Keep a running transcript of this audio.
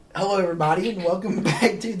Hello, everybody, and welcome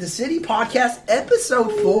back to the City Podcast,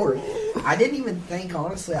 Episode 4. I didn't even think,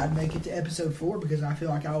 honestly, I'd make it to Episode 4 because I feel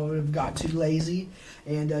like I would have got too lazy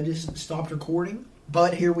and just stopped recording.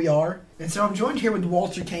 But here we are. And so I'm joined here with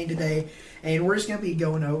Walter Kane today, and we're just going to be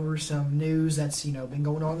going over some news that's, been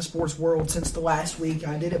going on in the sports world since the last week.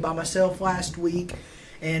 I did it by myself last week,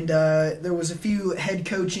 and there was a few head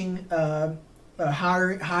coaching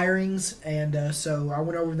hirings, and so I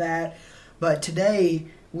went over that. But today,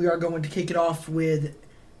 we are going to kick it off with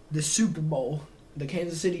the Super Bowl, the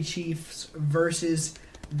Kansas City Chiefs versus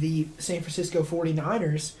the San Francisco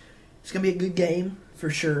 49ers. It's going to be a good game for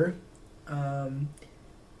sure. Who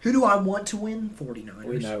do I want to win?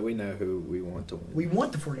 49ers. We know who we want to win. We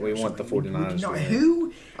want the 49ers. We want the 49ers. To win.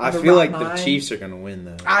 Who? I feel like the Chiefs are going to win,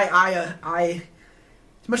 though. I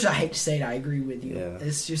as much as I hate to say it, I agree with you. Yeah.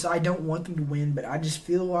 It's just I don't want them to win, but I just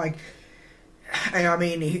feel like, I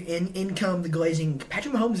mean, in come the glazing.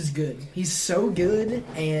 Patrick Mahomes is good. He's so good,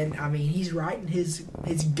 and I mean, he's writing his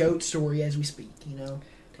GOAT story as we speak.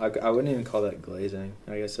 I wouldn't even call that glazing.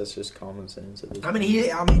 I guess that's just common sense.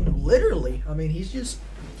 Literally. I mean, he's just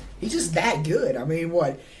that good. I mean,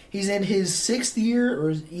 what? He's in his sixth year,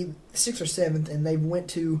 or sixth or seventh, and they went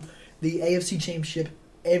to the AFC Championship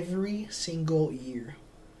every single year.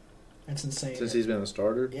 That's insane. Since he's been a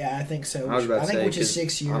starter? Yeah, I think so. I think which is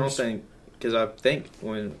 6 years. I don't think, because I think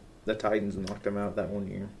when the Titans knocked him out that 1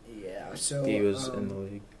 year, yeah, so he was in the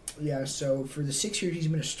league. Yeah, so for the 6 years he's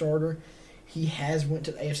been a starter, he has went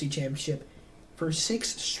to the AFC Championship for 6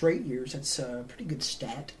 straight years. That's a pretty good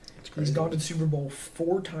stat. He's gone to the Super Bowl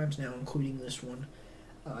 4 times now, including this one.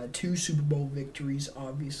 2 Super Bowl victories,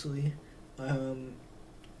 obviously.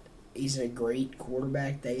 He's a great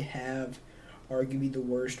quarterback. They have arguably the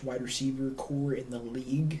worst wide receiver core in the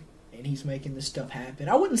league, and he's making this stuff happen.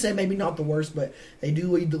 I wouldn't say maybe not the worst, but they do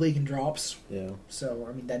lead the league in drops. Yeah. So,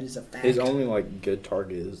 I mean, that is a fact. His only, good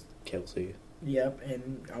target is Kelsey. Yep,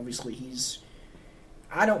 and obviously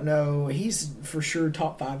I don't know, he's for sure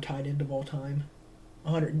top 5 tight end of all time.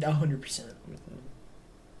 100%. Let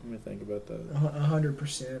me think about that.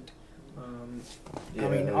 100%.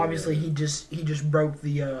 Obviously he just broke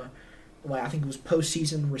the, I think it was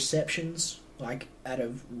postseason receptions, out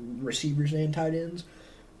of receivers and tight ends.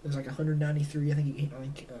 It was 193. I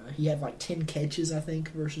think he had 10 catches, I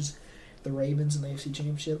think, versus the Ravens in the AFC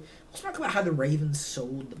Championship. Let's talk about how the Ravens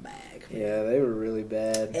sold the bag. Yeah, they were really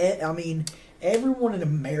bad. Everyone in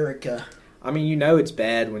America. It's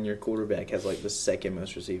bad when your quarterback has the second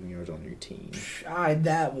most receiving yards on your team.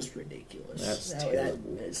 That was ridiculous.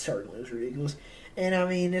 Terrible. That certainly was ridiculous. And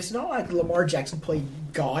it's not like Lamar Jackson played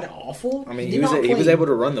god awful. He was able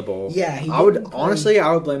to run the ball. Yeah, I would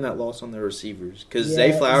blame that loss on the receivers because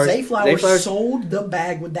Zay Flowers sold the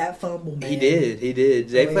bag with that fumble. Man. He did.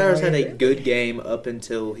 Zay Flowers had a good game up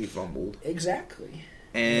until he fumbled. Exactly.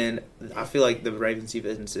 And I feel like the Ravens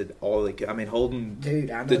defense did all they could. Holding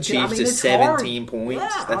the Chiefs to it's 17 hard. points,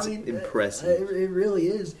 yeah, that's impressive. It really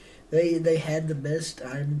is. They had the best,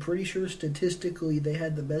 I'm pretty sure statistically, they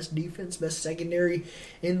had the best defense, best secondary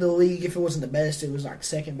in the league. If it wasn't the best, it was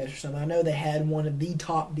second best or something. I know they had one of the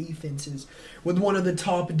top defenses with one of the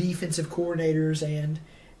top defensive coordinators and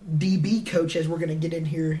DB coach, as we're going to get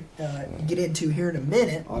into here in a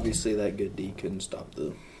minute. Obviously, that good D couldn't stop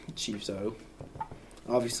the Chiefs, though.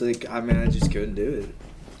 Obviously, I just couldn't do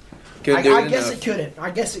it. I guess it couldn't.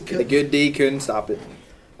 The good D couldn't stop it.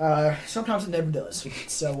 Sometimes it never does.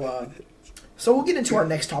 So we'll get into our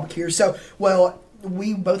next topic here. We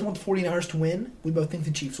both want the 49ers to win. We both think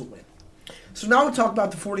the Chiefs will win. So now we'll talk about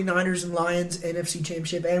the 49ers and Lions NFC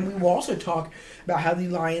Championship, and we will also talk about how the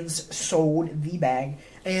Lions sold the bag.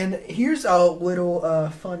 And here's a little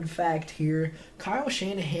fun fact here. Kyle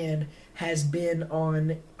Shanahan has been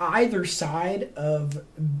on either side of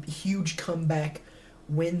huge comeback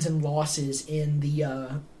wins and losses in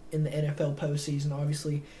the NFL postseason.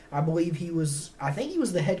 Obviously, I believe he was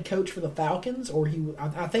the head coach for the Falcons, or he was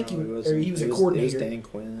a coordinator. It was Dan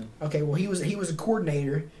Quinn. Okay, well he was a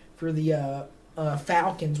coordinator for the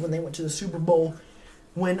Falcons when they went to the Super Bowl,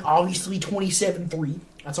 when obviously 27-3.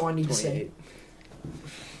 That's all I need to say.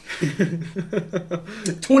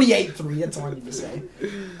 28-3. That's all I need to say.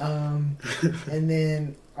 And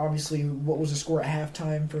then obviously, what was the score at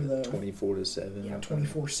halftime for the 24-7? Yeah,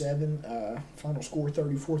 24-7. Final score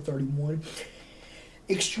 34-31.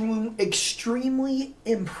 Extremely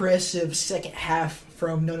impressive second half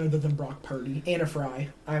from none other than Brock Purdy and a Fry.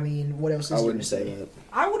 What else is there to say? I wouldn't say that.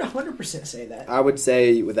 I would 100% say that. I would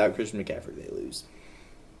say without Christian McCaffrey, they lose.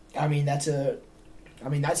 That's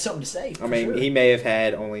something to say. Sure. He may have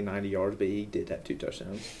had only 90 yards, but he did have 2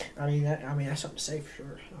 touchdowns. That's something to say for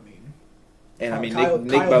sure. And I mean, Kyle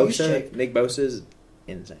Nick Juszczyk. Bosa is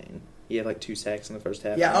insane. He had like 2 sacks in the first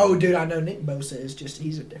half. Yeah. Oh, dude, I know Nick Bosa is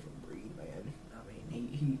he's a different breed, man. I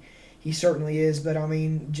mean, he certainly is. But I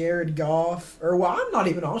mean, Jared Goff, I'm not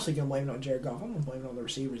even honestly gonna blame it on Jared Goff. I'm gonna blame it on the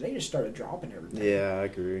receivers. They just started dropping everything. Yeah, I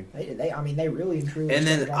agree. They really and truly. And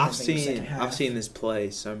then I've seen this play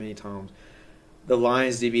so many times. The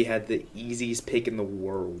Lions DB had the easiest pick in the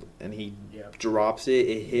world, and he drops it.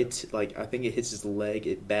 It hits I think it hits his leg.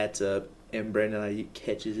 It bats up, and Brandon Ayuk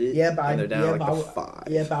catches it. Yeah, and they're down the 5.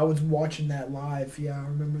 Yeah, I was watching that live. Yeah, I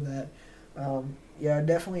remember that. Yeah,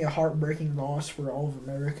 definitely a heartbreaking loss for all of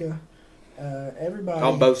America. Everybody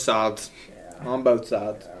On both sides. Yeah, On both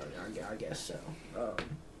sides. I guess so.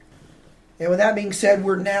 And with that being said,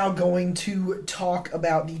 we're now going to talk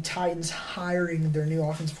about the Titans hiring their new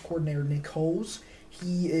offensive coordinator, Nick Foles.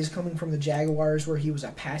 He is coming from the Jaguars, where he was a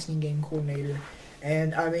passing game coordinator.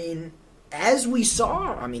 And, I mean, as we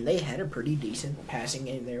saw, they had a pretty decent passing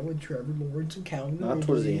game there with Trevor Lawrence and Calvin Ridley. Not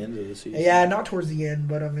towards the end of the season. Yeah, not towards the end,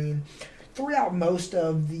 but, throughout most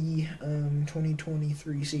of the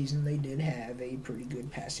 2023 season, they did have a pretty good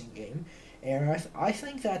passing game. And I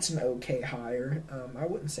think that's an okay hire. I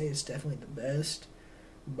wouldn't say it's definitely the best.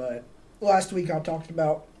 But last week I talked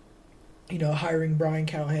about, hiring Brian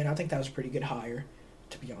Callahan. I think that was a pretty good hire,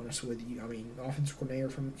 to be honest with you. Offensive coordinator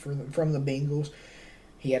from the Bengals.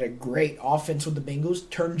 He had a great offense with the Bengals.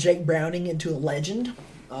 Turned Jake Browning into a legend.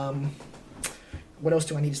 What else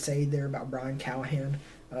do I need to say there about Brian Callahan?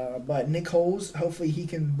 But Nick Foles, hopefully he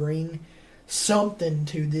can bring something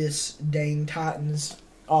to this dang Titans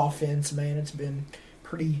offense, man. It's been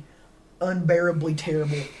pretty unbearably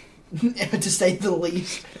terrible, to say the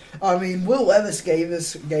least. Will Levis gave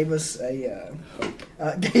us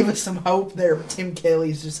some hope there, but Tim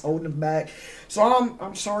Kelly's just holding him back. So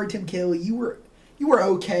I'm sorry, Tim Kelly. You were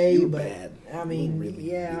okay, you were but bad.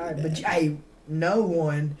 But hey, no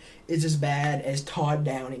one is as bad as Todd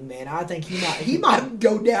Downing, man. I think he might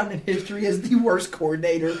go down in history as the worst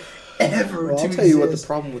coordinator ever. Well, I'll tell you what the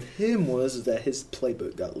problem with him was that his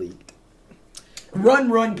playbook got leaked.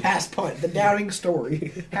 Run, pass, punt. The Downing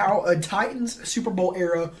story. How a Titans Super Bowl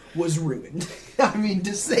era was ruined.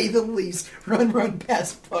 To say the least. Run,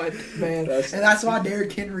 pass, punt, man. And that's why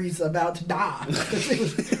Derrick Henry's about to die. It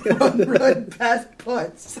was run, pass,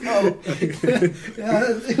 punt. So,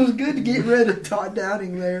 it was good to get rid of Todd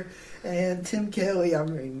Downing there. And Tim Kelly,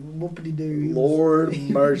 whoopity-doo. Lord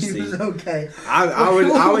mercy. He was okay. I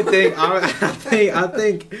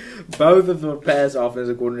think both of the past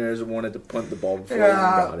offensive coordinators wanted to punt the ball before they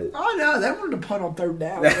got it. Oh, no, they wanted to punt on third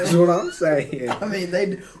down. That's what I'm saying.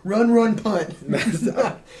 They'd run, punt. It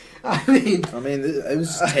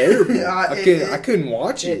was terrible. I couldn't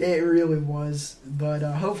watch it. It really was. But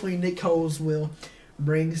hopefully Nick Foles will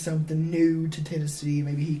bring something new to Tennessee.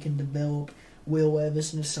 Maybe he can develop Will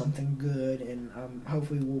Levis into something good, and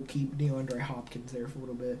hopefully we'll keep DeAndre Hopkins there for a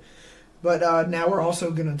little bit. But now we're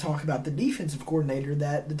also going to talk about the defensive coordinator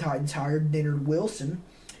that the Titans hired, Leonard Wilson.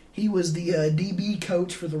 He was the DB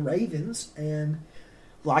coach for the Ravens, and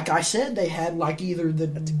like I said, they had either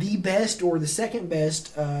the best or the second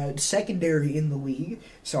best secondary in the league.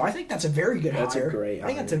 So I think that's a very good hire. That's a great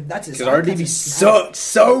hire. Because our DB sucked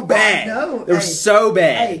so bad. They were so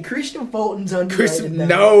bad. Hey, Christian Fulton's underrated.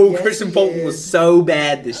 Christian Fulton was so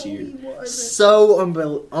bad this year. So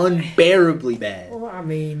unbearably bad. Well,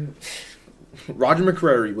 Roger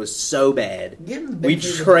McCreary was so bad. We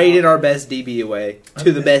traded our best DB away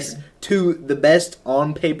to the best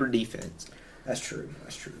on paper defense. That's true.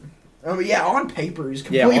 On paper is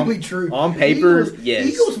completely true. On paper, yes.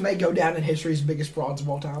 Eagles may go down in history as biggest frauds of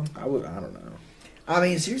all time. I don't know.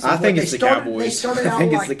 Seriously. I think it's the Cowboys. I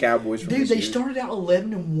think it's the Cowboys. Dude, they started out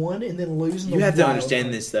 11-1 and then losing. You have to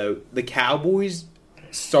understand this though. The Cowboys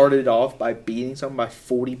started off by beating someone by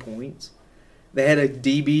 40 points. They had a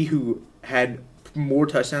DB who had more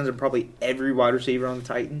touchdowns than probably every wide receiver on the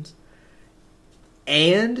Titans,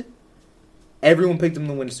 and everyone picked them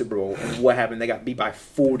to win the Super Bowl. And what happened? They got beat by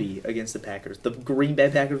 40 against the Packers. The Green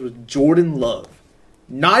Bay Packers was Jordan Love.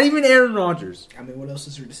 Not even Aaron Rodgers. What else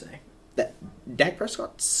is there to say? That Dak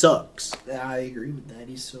Prescott sucks. I agree with that.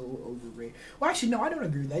 He's so overrated. Well, actually, no, I don't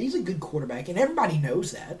agree with that. He's a good quarterback, and everybody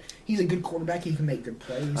knows that. He's a good quarterback. He can make good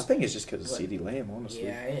plays. I think it's just because of CeeDee Lamb, honestly.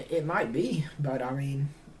 Yeah, it might be. But,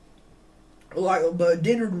 but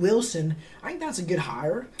Leonard Wilson, I think that's a good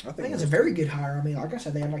hire. I think it's a very good hire. Like I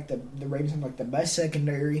said, they had the Ravens had the best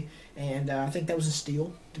secondary, and I think that was a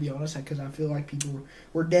steal, to be honest, because I feel like people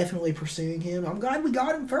were definitely pursuing him. I'm glad we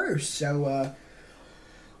got him first. So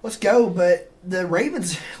let's go. But the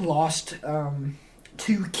Ravens lost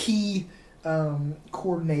two key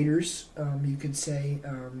coordinators, you could say.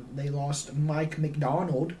 They lost Mike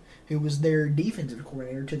McDonald, who was their defensive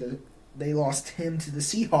coordinator, they lost him to the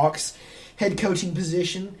Seahawks head coaching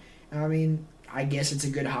position. I mean, I guess it's a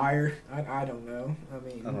good hire. I don't know. I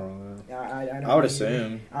mean, I don't know. I would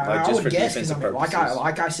assume. I would guess because purposes.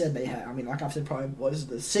 like I said, they had. I mean, like I've said, probably was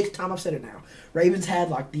the 6th time I've said it now. Ravens had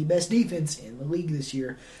like the best defense in the league this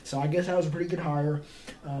year, so I guess that was a pretty good hire.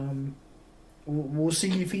 We'll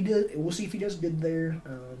see if he does. We'll see if he does good there.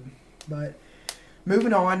 But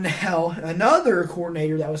moving on now, another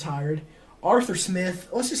coordinator that was hired, Arthur Smith.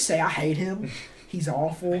 Let's just say I hate him. He's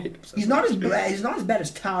awful. He's not as bad. He's not as bad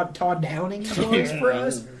as Todd Downing was for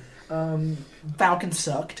us. Falcons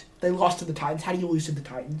sucked. They lost to the Titans. How do you lose to the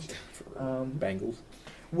Titans? Bengals.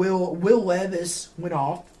 Will Levis went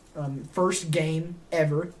off. First game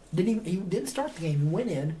ever. He didn't start the game. He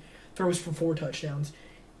went in, throws for 4 touchdowns.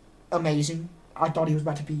 Amazing. I thought he was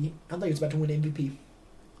about to win MVP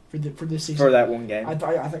for this season. For that one game. I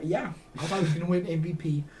thought he was going to win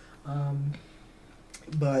MVP.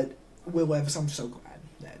 But Will Levis, I'm so glad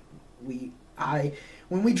that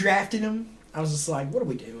when we drafted him, I was just like, what are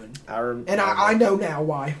we doing? I know now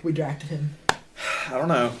why we drafted him. I don't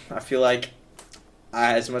know. I feel like,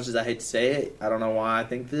 as much as I hate to say it, I don't know why I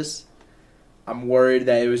think this. I'm worried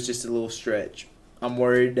that it was just a little stretch. I'm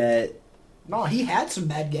worried that. No, he had some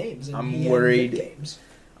bad games. And I'm worried. Games.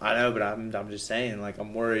 I know, but I'm just saying, like,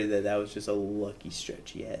 I'm worried that was just a lucky stretch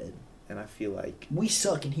he had, and I feel like we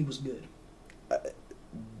suck and he was good.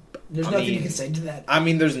 There's nothing you can say to that. I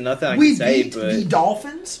mean, there's nothing I can say, but... We beat the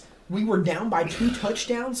Dolphins. We were down by 2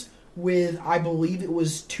 touchdowns with, I believe it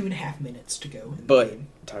was 2.5 minutes to go. But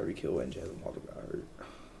Tyreek Hill and Jalen Waddle got hurt.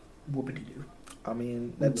 Whoopity-doo. I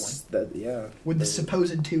mean, yeah. With the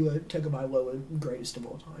supposed Tua Tagovailoa greatest of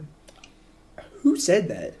all time. Who said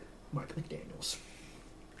that? Mike McDaniels.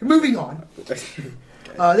 Moving on.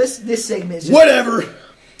 This segment is just... Whatever!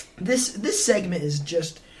 This segment is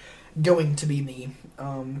just going to be me.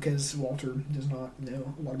 Because Walter does not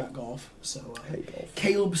know a lot about golf. So I hate golf.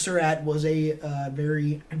 Caleb Surratt was a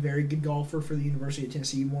very, very good golfer for the University of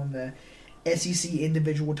Tennessee. He won the SEC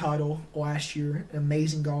individual title last year. An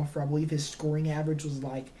amazing golfer. I believe his scoring average was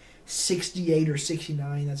like 68 or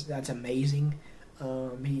 69. That's amazing.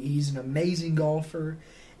 He's an amazing golfer.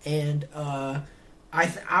 And I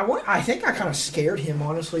think I kind of scared him,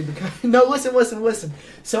 honestly. Because no, listen.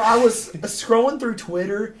 So I was scrolling through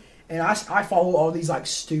Twitter. And I follow all these, like,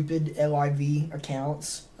 stupid LIV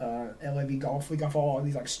accounts, LIV Golf League. I follow all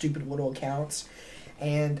these, like, stupid little accounts.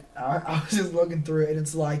 And I was just looking through it, and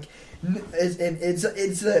it's, like,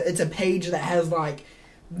 it's a page that has, like,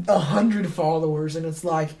 100 followers. And it's,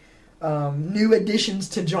 like, new additions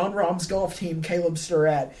to John Rahm's golf team, Caleb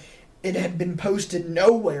Surratt. It had been posted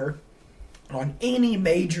nowhere on any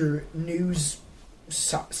major news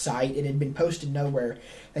site. It had been posted nowhere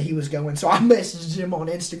that he was going. So I messaged him on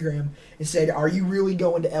Instagram and said, "Are you really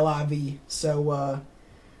going to LIV?" So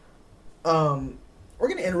we're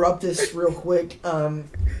going to interrupt this real quick.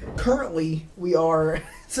 Currently, we are...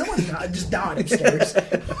 Someone just died upstairs.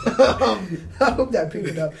 I hope that picked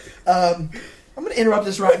it up. I'm going to interrupt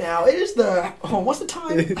this right now. It is what's the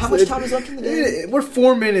time? How much time is left in the game? We're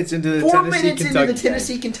 4 minutes into the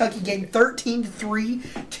Tennessee-Kentucky game.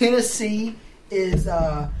 13-3. Tennessee is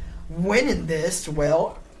winning this.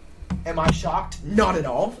 Well, am I shocked? Not at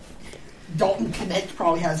all. Dalton Connect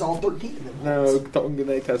probably has all 13 of them. No, Dalton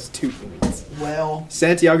Connect has 2 points. Well,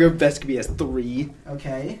 Santiago Vescovi has 3.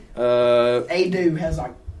 Okay. Adu has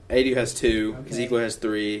 2. Okay. Ezekiel has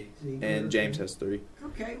 3. And James has 3.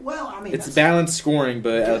 Okay. Well, I mean, it's balanced scoring,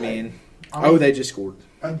 but good. I mean, they just scored.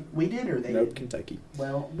 We did, or they? Nope, Kentucky.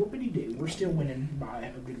 Well, whoopity-doo. We're still winning by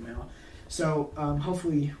a good amount. So,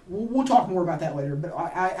 hopefully, we'll talk more about that later. But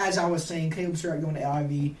as I was saying, Caleb Surratt going to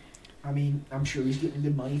LIV, I mean, I'm sure he's getting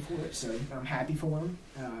good money for it, so I'm happy for him.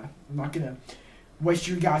 I'm not going to waste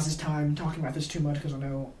your guys' time talking about this too much because I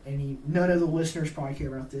know none of the listeners probably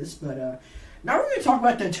care about this. But now we're going to talk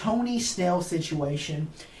about the Tony Snell situation.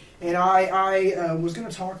 And I was going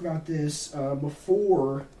to talk about this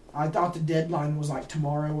before. I thought the deadline was like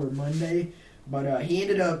tomorrow or Monday, but he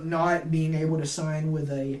ended up not being able to sign with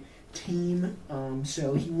a team,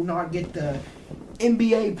 so he will not get the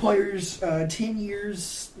NBA players 10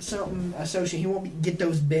 years something associated. He won't get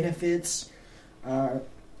those benefits.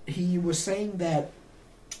 He was saying that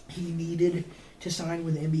he needed to sign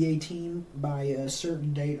with the NBA team by a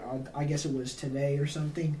certain date. I guess it was today or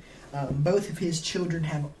something. Both of his children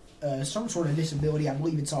have some sort of disability. I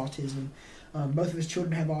believe it's autism. Both of his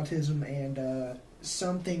children have autism, and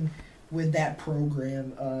something with that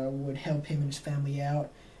program would help him and his family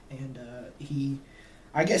out. And he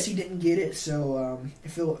I guess he didn't get it, so I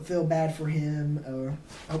feel bad for him.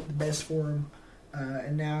 Hope the best for him.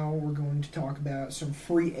 And now we're going to talk about some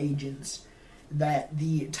free agents that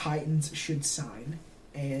the Titans should sign.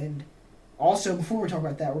 And also, before we talk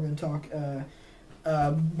about that, we're going to talk.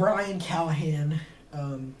 Brian Callahan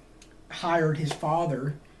hired his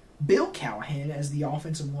father, Bill Callahan, as the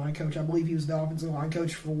offensive line coach. I believe he was the offensive line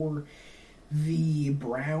coach for the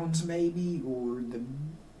Browns, maybe, or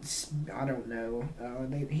I don't know.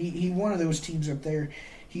 He one of those teams up there.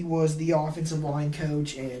 He was the offensive line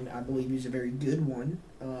coach, and I believe he's a very good one.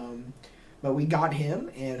 But we got him,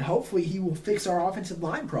 and hopefully he will fix our offensive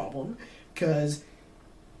line problem, because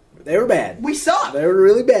they were bad. We suck. They were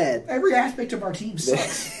really bad. Every aspect of our team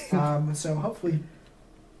sucks. So hopefully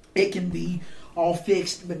it can be all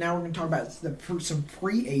fixed. But now we're going to talk about some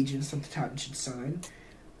free agents that the Titans should sign.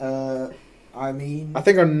 I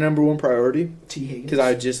think our number one priority, T. Higgins. because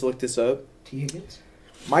I just looked this up. T. Higgins.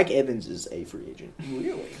 Mike Evans is a free agent.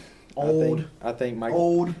 Really? Old. I think Mike.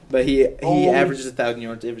 Old. But he Old. averages 1,000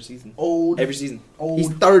 yards every season. Old. Every season. Old. He's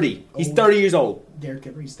 30. He's Old. 30 years old. Derrick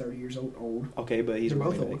Henry's 30 years old. Old. Okay, but he's They're a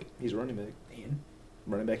both running old. back. He's a running back. And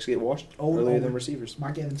Running backs get washed Old, earlier old. than receivers.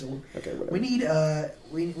 Mike Evans old. Okay, whatever.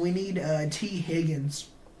 We need T. Higgins.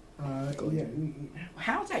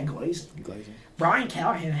 How's that glazing? Glazing. Brian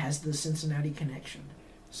Callahan has the Cincinnati connection,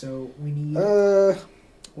 so we need.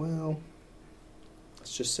 Well,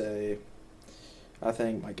 let's just say, I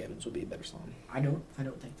think Mike Evans would be a better song. I don't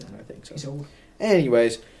think that. I think so. He's old.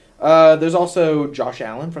 Anyways, there's also Josh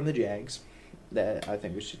Allen from the Jags that I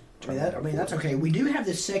think we should. That's okay. We do have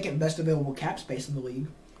the second best available cap space in the league.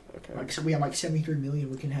 Okay. So we have $73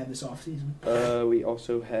 million we can have this offseason. We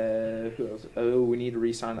also have who else? Oh, we need to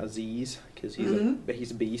re-sign Aziz because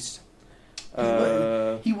he's a beast.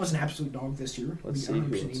 He was an absolute dog this year. Let's we see.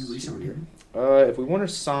 100% need to re-sign him. If we want to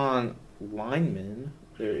sign linemen,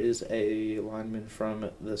 there is a lineman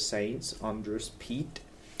from the Saints, Andres Pete.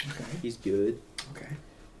 Okay. He's good. Okay.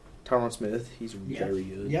 Tyron Smith, he's very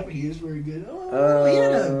good. Yep, he is very good. He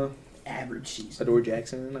had an average season. Adore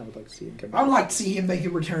Jackson, I would like to see him come back. I would like to see him make a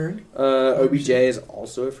return. OBJ is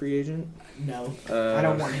also a free agent. No, I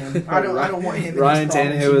don't want him. I don't want him. Ryan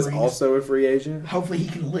Tannehill is also a free agent. Hopefully he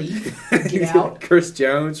can leave, get out. Chris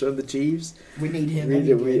Jones from the Chiefs. We need him.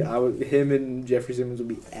 Him and Jeffrey Simmons would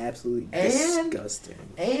be absolutely disgusting.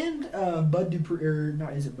 And Bud Dupree, or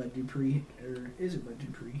not? Is it Bud Dupree? Or is it Bud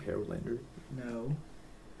Dupree? Harold Lander. No,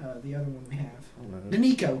 the other one we have. I don't know.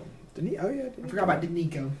 Danico. Oh yeah. I forgot about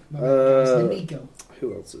Danico. Danico.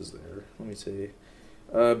 Who else is there? Let me see.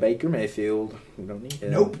 Baker Mayfield. We don't need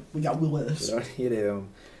him. Nope. We got Will Levis. We don't need him.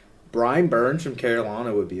 Brian Burns from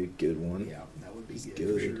Carolina would be a good one. Yeah, that would be good.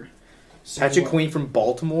 Good. For sure. So, Patrick Queen from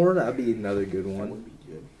Baltimore. That'd be another good one. That would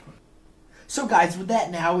be good. So, guys, with that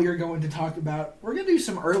now, we are going to talk about. We're going to do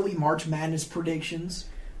some early March Madness predictions.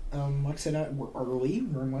 Like I said, we're early.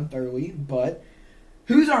 We're a month early. But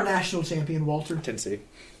who's our national champion, Walter? Tennessee.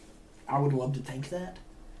 I would love to think that.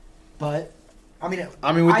 But, I mean,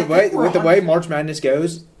 with the way March Madness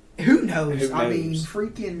goes, who knows? Who knows? I mean,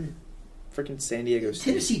 freaking San Diego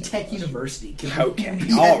State. Tennessee Tech University. Okay.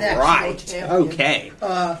 Be All that right. champion. Okay.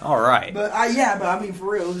 All right. But I mean,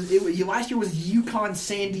 for real, last year was UConn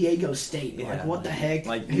San Diego State. Yeah, like, what the heck?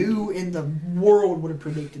 like, who in the world would have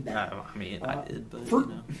predicted that? I mean, I did, but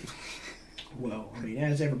Well, I mean,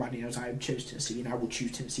 as everybody knows, I chose Tennessee, and I will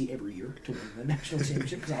choose Tennessee every year to win the national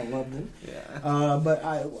championship because I love them. Yeah. But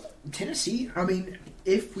Tennessee, I mean,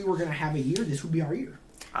 if we were going to have a year, this would be our year.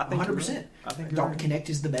 I think 100%. I think Dalton Connect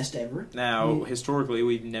is the best ever. Now, historically,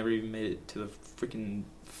 we've never even made it to the freaking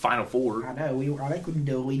Final Four. I know. I think we can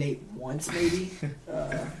do Elite Eight once, maybe,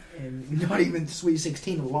 and not even Sweet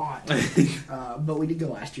 16 a lot. But we did go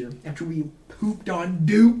last year after we pooped on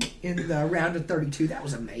Duke in the round of 32. That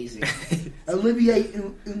was amazing. Olivier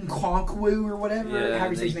Nkonkwo or whatever, how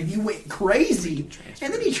do you say his name? He went crazy,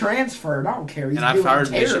 and then he transferred. I don't care. He's and doing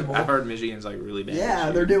terrible. I've heard Michigan's like really bad. Yeah,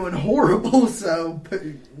 they're doing horrible. So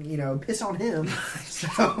piss on him.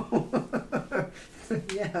 So.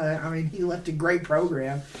 Yeah, I mean, he left a great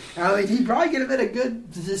program. I mean, he probably could have been a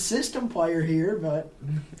good system player here, but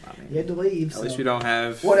he had to leave. At least we don't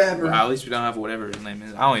have whatever. Well, at least we don't have whatever his name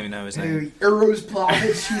is. I don't even know his name. Uros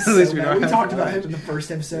Plavich, he's so bad. We talked about him in the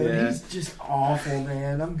first episode. Yeah. He's just awful,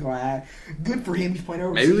 man. I'm glad. Good for him. He's playing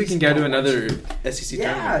overseas. Maybe we can go to another SEC tournament.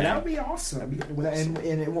 Yeah, that would be awesome.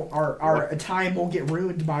 And it won't, our time won't get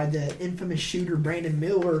ruined by the infamous shooter Brandon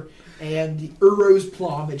Miller and the Uros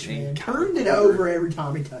Plavich, man. Turned it over every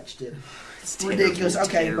time he touched it. It's ridiculous.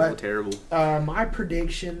 Terrible. My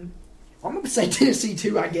prediction, I'm going to say Tennessee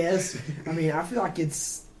too, I guess. I mean, I feel like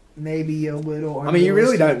it's maybe a little. I mean, you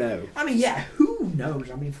really don't know. I mean, yeah, who knows?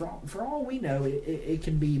 I mean, for all we know, it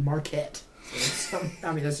can be Marquette.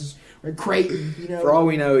 I mean, this is or Creighton. You know, For all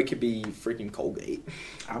we know, it could be freaking Colgate.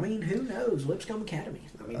 I mean, who knows? Lipscomb Academy.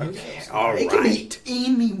 I mean, who knows? All it right. could be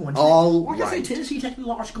anyone. All Like I say, right. Tennessee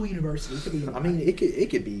Technological University. It could be. I Anybody. mean, it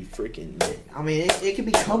could be freaking. I mean, it could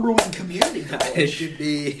be Cumberland Community It College.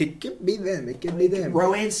 could be them. It could be them.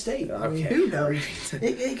 Rowan State. I mean, Okay. who knows?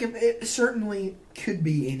 It certainly could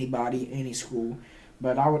be anybody, any school.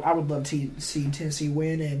 But I would love to see Tennessee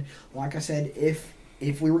win. And like I said, if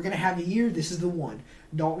we were going to have a year, this is the one.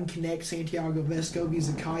 Dalton Connect, Santiago Vescovi,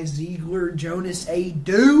 Zakai Ziegler, Jonas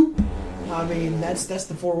Adu. I mean, that's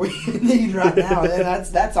the four we need right now.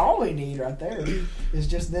 That's all we need right there. It's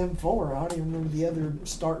just them four. I don't even remember the other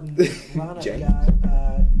starting lineup Jay?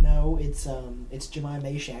 guy. No, it's Jemai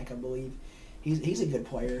Mashak, I believe. He's a good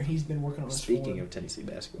player. He's been working on his Speaking form. of Tennessee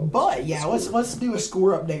basketball, But yeah, let's do a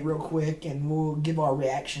score update real quick, and we'll give our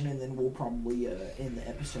reaction, and then we'll probably end the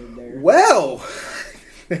episode there. Well,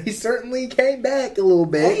 they certainly came back a little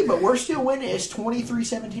bit. Hey, but we're still winning. It's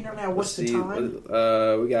 23-17 right now. What's the time?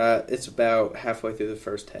 It's about halfway through the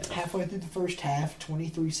first half. Halfway through the first half,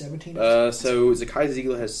 23-17. So Zakai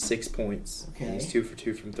Ziegler has 6 points. Okay. And he's 2 for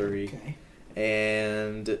 2 from 3. Okay.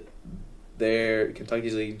 And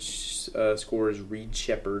Kentucky's leading scorer is Reed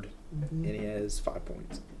Shepard, Mhm. and he has 5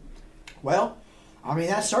 points. Well, I mean,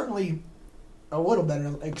 that's certainly a little better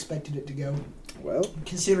than I expected it to go. Well,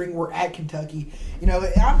 Considering we're at Kentucky. You know,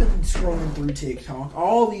 I've been scrolling through TikTok.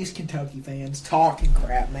 All these Kentucky fans talking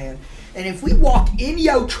crap, man. And if we walk in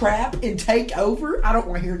your trap and take over, I don't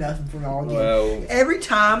want to hear nothing from y'all again. Well, every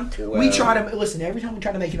time we well. try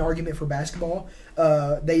to make an argument for basketball,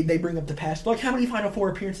 they bring up the past. Like, how many Final Four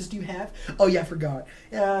appearances do you have? Oh, yeah, I forgot.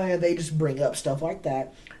 They just bring up stuff like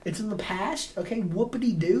that. It's in the past. Okay,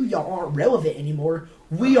 whoopity-doo. Y'all aren't relevant anymore.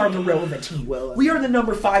 We are the relevant team. Well, We are the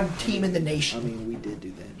number 5 team in the I nation. mean, we did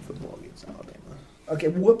do that in football against Alabama. Okay,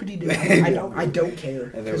 whoopity-doo. I don't care.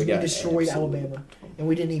 And then Because we we got destroyed absolute- Alabama. And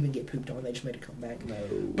we didn't even get pooped on. They just made a comeback. No.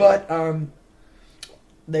 But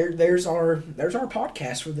there's our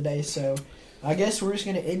podcast for the day. So I guess we're just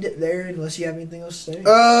gonna end it there unless you have anything else to say.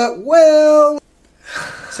 Well.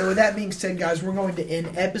 So with that being said, guys, we're going to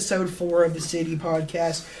end episode 4 of the City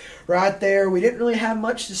Podcast right there. We didn't really have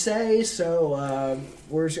much to say, so I'm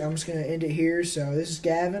just gonna end it here. So this is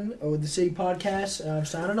Gavin with the City Podcast. I'm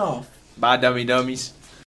signing off. Bye, dummies.